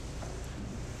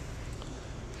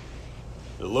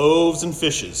the loaves and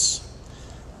fishes.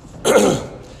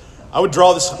 I would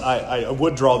draw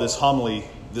this homily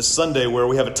this Sunday where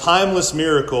we have a timeless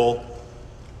miracle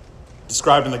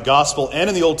described in the Gospel and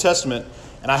in the Old Testament,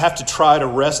 and I have to try to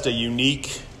wrest a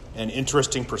unique and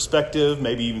interesting perspective,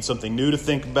 maybe even something new to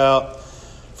think about,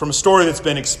 from a story that's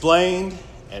been explained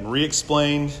and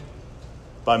re-explained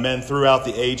by men throughout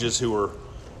the ages who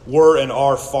were and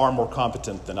are far more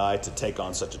competent than I to take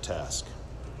on such a task.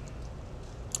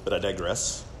 But I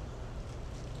digress.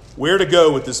 Where to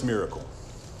go with this miracle?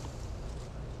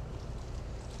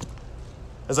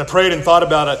 As I prayed and thought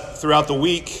about it throughout the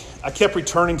week, I kept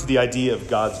returning to the idea of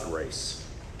God's grace.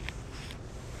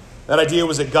 That idea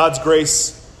was that God's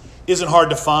grace isn't hard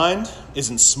to find,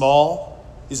 isn't small,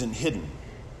 isn't hidden.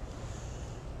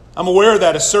 I'm aware of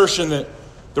that assertion that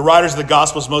the writers of the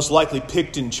Gospels most likely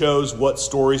picked and chose what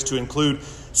stories to include,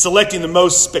 selecting the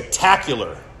most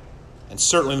spectacular and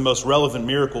certainly the most relevant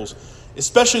miracles,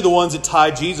 especially the ones that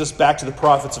tie Jesus back to the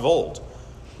prophets of old,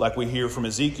 like we hear from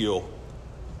Ezekiel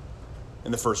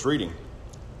in the first reading.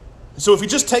 So if we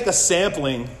just take a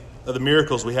sampling of the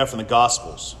miracles we have from the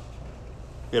Gospels,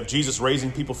 we have Jesus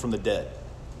raising people from the dead.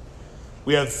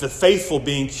 We have the faithful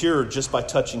being cured just by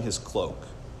touching his cloak.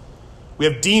 We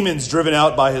have demons driven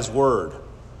out by his word.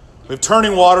 We have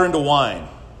turning water into wine,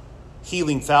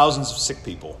 healing thousands of sick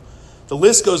people. The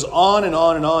list goes on and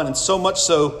on and on, and so much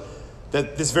so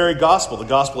that this very gospel, the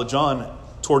Gospel of John,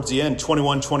 towards the end,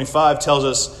 21-25, tells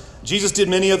us Jesus did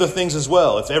many other things as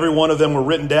well. If every one of them were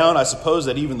written down, I suppose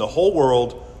that even the whole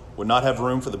world would not have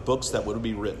room for the books that would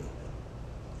be written.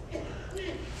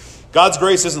 God's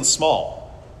grace isn't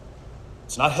small.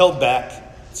 It's not held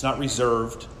back. It's not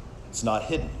reserved. It's not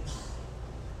hidden.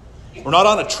 We're not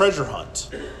on a treasure hunt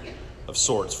of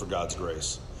sorts for God's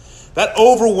grace. That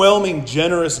overwhelming,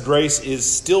 generous grace is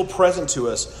still present to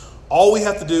us. All we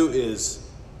have to do is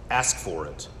ask for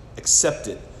it, accept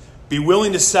it, be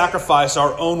willing to sacrifice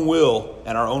our own will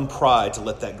and our own pride to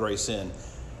let that grace in.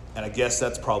 And I guess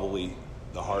that's probably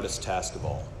the hardest task of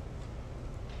all.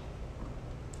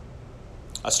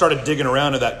 I started digging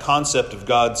around at that concept of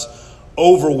God's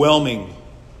overwhelming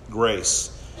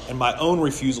grace and my own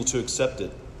refusal to accept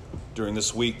it during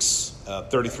this week's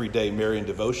 33-day Marian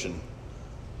devotion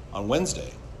on Wednesday.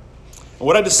 And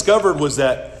what I discovered was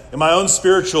that in my own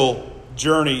spiritual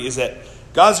journey is that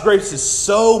God's grace is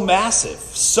so massive,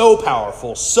 so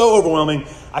powerful, so overwhelming,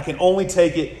 I can only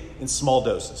take it in small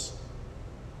doses.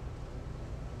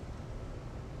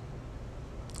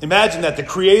 Imagine that the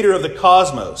creator of the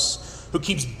cosmos, who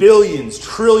keeps billions,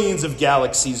 trillions of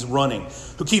galaxies running,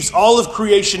 who keeps all of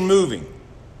creation moving,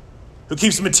 who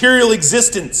keeps material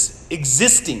existence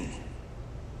existing,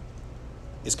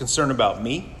 is concerned about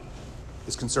me,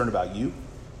 is concerned about you,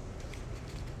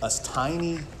 us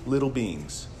tiny little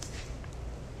beings.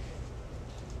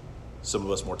 Some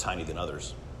of us more tiny than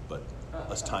others, but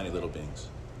us tiny little beings.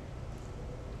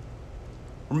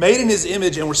 We're made in his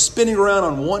image and we're spinning around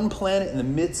on one planet in the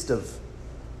midst of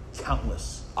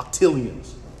countless,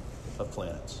 octillions of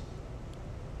planets.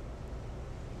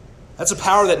 That's a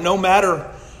power that no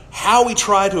matter how we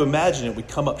try to imagine it, we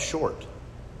come up short.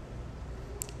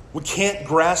 We can't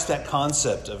grasp that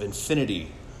concept of infinity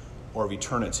or of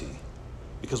eternity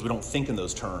because we don't think in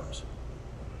those terms.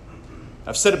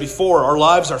 I've said it before, our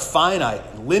lives are finite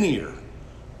and linear.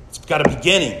 It's got a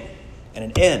beginning and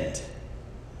an end.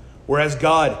 Whereas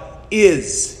God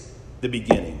is the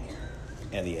beginning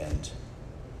and the end.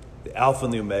 The Alpha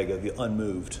and the Omega, the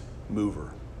unmoved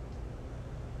mover.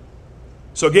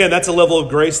 So again, that's a level of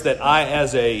grace that I,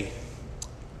 as a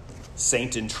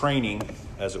saint in training,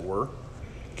 as it were,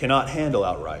 cannot handle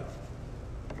outright.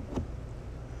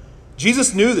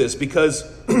 Jesus knew this because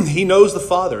he knows the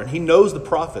Father and he knows the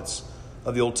prophets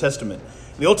of the Old Testament.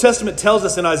 The Old Testament tells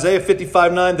us in Isaiah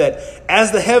 55:9 that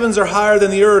as the heavens are higher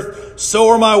than the earth, so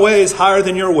are my ways higher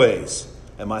than your ways,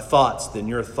 and my thoughts than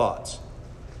your thoughts.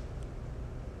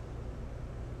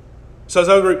 So as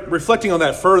I was reflecting on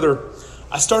that further,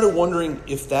 I started wondering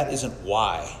if that isn't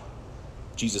why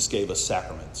Jesus gave us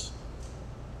sacraments.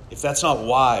 If that's not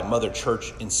why Mother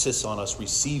Church insists on us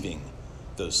receiving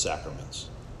those sacraments.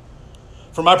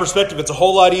 From my perspective, it's a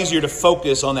whole lot easier to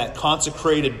focus on that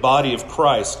consecrated body of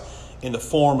Christ in the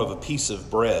form of a piece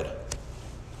of bread,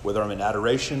 whether I'm in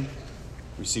adoration,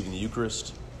 receiving the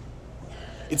Eucharist.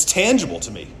 It's tangible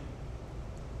to me.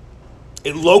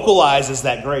 It localizes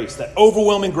that grace, that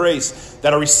overwhelming grace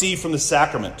that I receive from the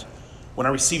sacrament. When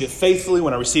I receive it faithfully,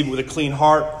 when I receive it with a clean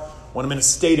heart, when I'm in a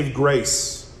state of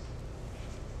grace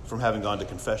from having gone to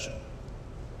confession.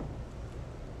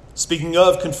 Speaking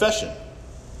of confession,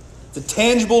 the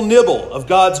tangible nibble of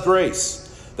God's grace,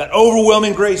 that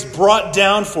overwhelming grace brought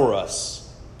down for us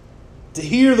To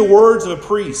hear the words of a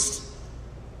priest,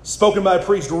 spoken by a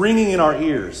priest, ringing in our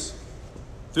ears.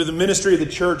 Through the ministry of the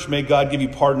church, may God give you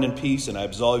pardon and peace, and I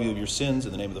absolve you of your sins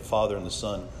in the name of the Father and the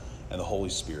Son and the Holy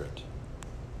Spirit.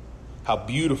 How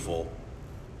beautiful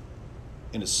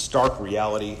in its stark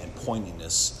reality and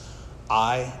pointiness.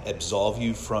 I absolve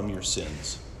you from your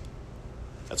sins.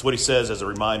 That's what he says as a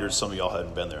reminder to some of y'all who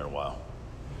hadn't been there in a while.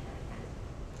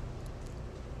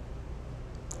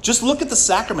 Just look at the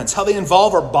sacraments, how they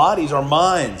involve our bodies, our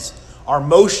minds, our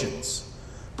emotions,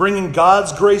 bringing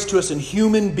God's grace to us in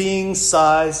human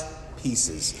being-sized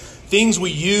pieces. Things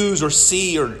we use or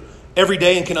see or every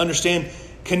day and can understand,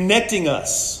 connecting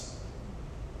us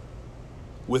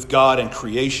with God and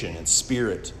creation and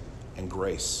spirit and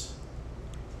grace.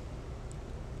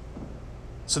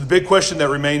 So the big question that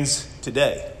remains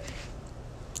today,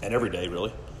 and every day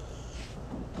really,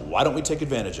 why don't we take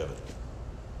advantage of it?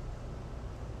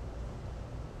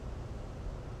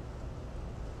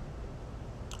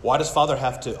 Why does Father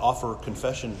have to offer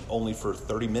confession only for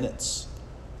 30 minutes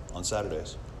on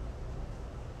Saturdays?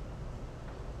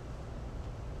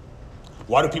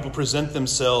 Why do people present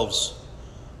themselves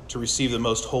to receive the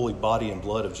most holy body and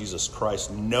blood of Jesus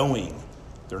Christ, knowing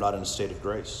they're not in a state of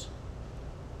grace?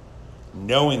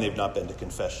 Knowing they've not been to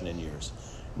confession in years.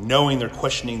 Knowing they're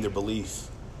questioning their belief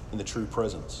in the true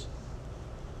presence.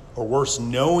 Or worse,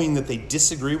 knowing that they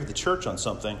disagree with the church on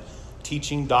something,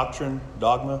 teaching, doctrine,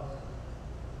 dogma,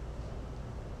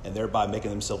 and thereby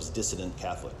making themselves dissident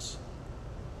Catholics.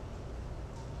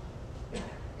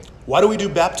 Why do we do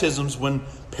baptisms when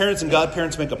parents and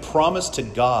godparents make a promise to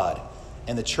God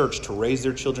and the church to raise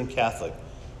their children Catholic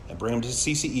and bring them to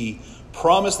CCE,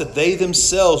 promise that they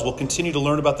themselves will continue to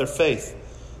learn about their faith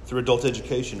through adult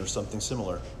education or something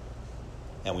similar,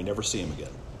 and we never see them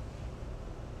again?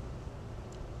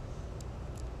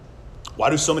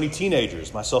 Why do so many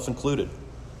teenagers, myself included,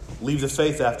 leave the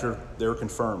faith after they were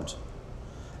confirmed?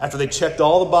 After they checked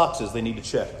all the boxes they need to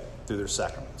check through their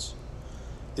sacraments?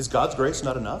 Is God's grace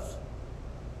not enough?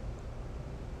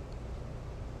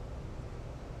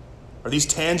 Are these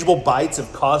tangible bites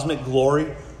of cosmic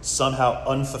glory somehow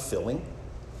unfulfilling?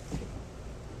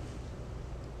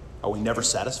 Are we never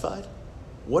satisfied?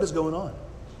 What is going on?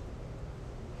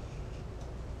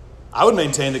 I would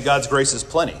maintain that God's grace is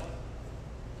plenty.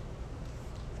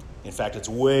 In fact, it's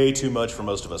way too much for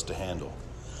most of us to handle.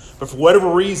 But for whatever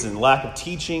reason, lack of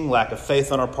teaching, lack of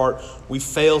faith on our part, we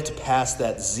fail to pass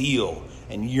that zeal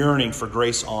and yearning for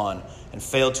grace on, and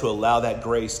fail to allow that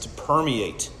grace to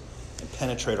permeate and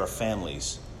penetrate our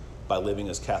families by living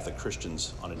as Catholic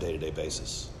Christians on a day-to-day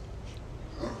basis.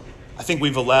 I think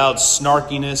we've allowed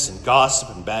snarkiness and gossip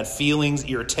and bad feelings,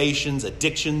 irritations,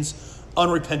 addictions,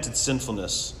 unrepented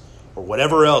sinfulness, or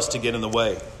whatever else to get in the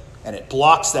way. And it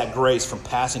blocks that grace from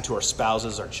passing to our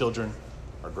spouses, our children,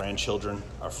 our grandchildren,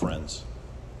 our friends.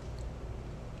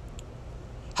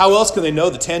 How else can they know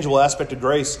the tangible aspect of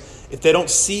grace if they don't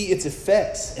see its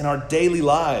effects in our daily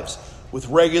lives with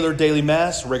regular daily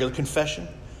mass, regular confession?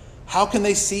 How can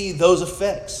they see those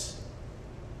effects?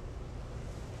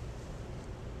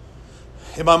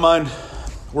 In my mind,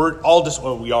 we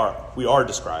are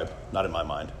described, not in my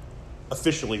mind.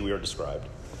 Officially, we are described.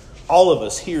 All of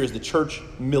us here is the church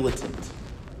militant.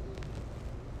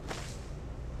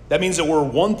 That means that we're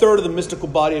 1/3 of the mystical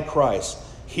body of Christ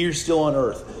here still on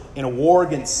earth in a war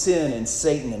against sin and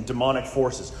Satan and demonic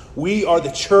forces. We are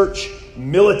the church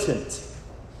militant.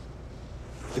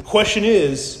 The question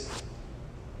is,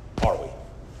 are we?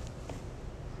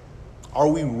 Are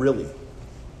we really?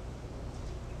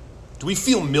 Do we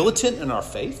feel militant in our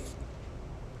faith?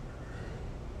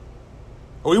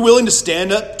 Are we willing to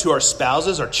stand up to our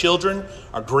spouses, our children,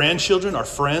 our grandchildren, our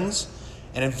friends,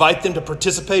 and invite them to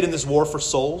participate in this war for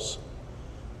souls?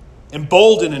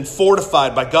 Emboldened and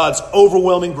fortified by God's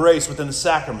overwhelming grace within the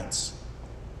sacraments.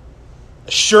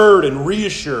 Assured and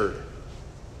reassured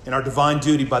in our divine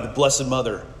duty by the Blessed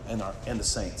Mother and the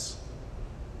saints.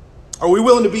 Are we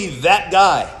willing to be that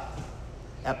guy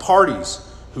at parties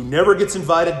who never gets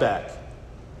invited back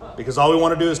because all we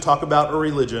want to do is talk about our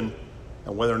religion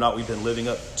and whether or not we've been living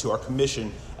up to our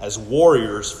commission as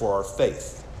warriors for our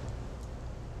faith?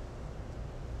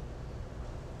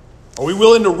 Are we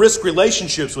willing to risk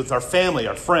relationships with our family,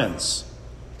 our friends,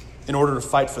 in order to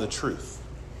fight for the truth?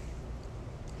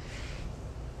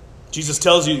 Jesus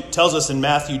tells us in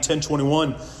Matthew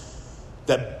 10:21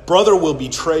 that brother will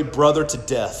betray brother to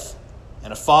death,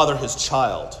 and a father his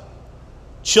child.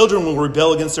 Children will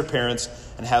rebel against their parents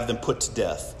and have them put to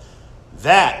death.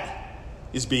 That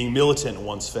is being militant in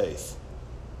one's faith.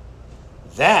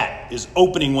 That is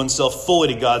opening oneself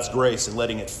fully to God's grace and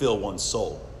letting it fill one's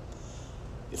soul.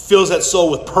 It fills that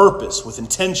soul with purpose, with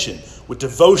intention, with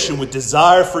devotion, with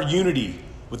desire for unity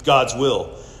with God's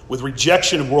will, with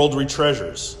rejection of worldly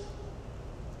treasures.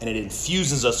 And it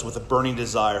infuses us with a burning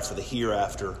desire for the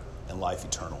hereafter and life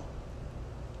eternal.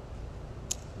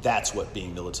 That's what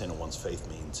being militant in one's faith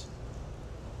means.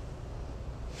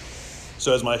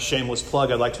 So as my shameless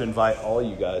plug, I'd like to invite all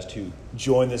you guys to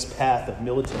join this path of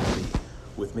militancy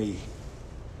with me.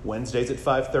 Wednesdays at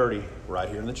 5:30, right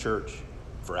here in the church,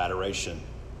 for adoration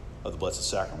of the Blessed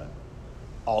Sacrament.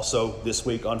 Also, this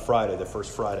week on Friday, the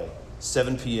first Friday,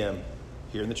 7 p.m.,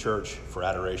 here in the church for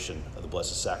adoration of the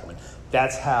Blessed Sacrament.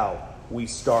 That's how we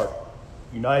start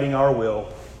uniting our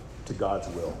will to God's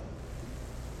will.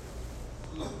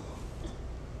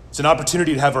 It's an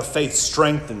opportunity to have our faith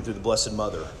strengthened through the Blessed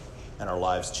Mother and our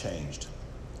lives changed.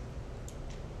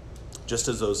 Just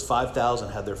as those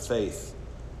 5,000 had their faith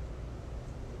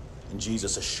in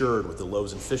Jesus assured with the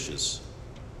loaves and fishes,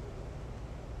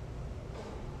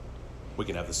 we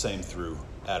can have the same through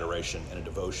adoration and a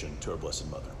devotion to our Blessed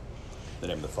Mother. In the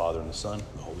name of the Father, and the Son,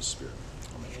 and the Holy Spirit.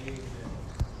 Amen.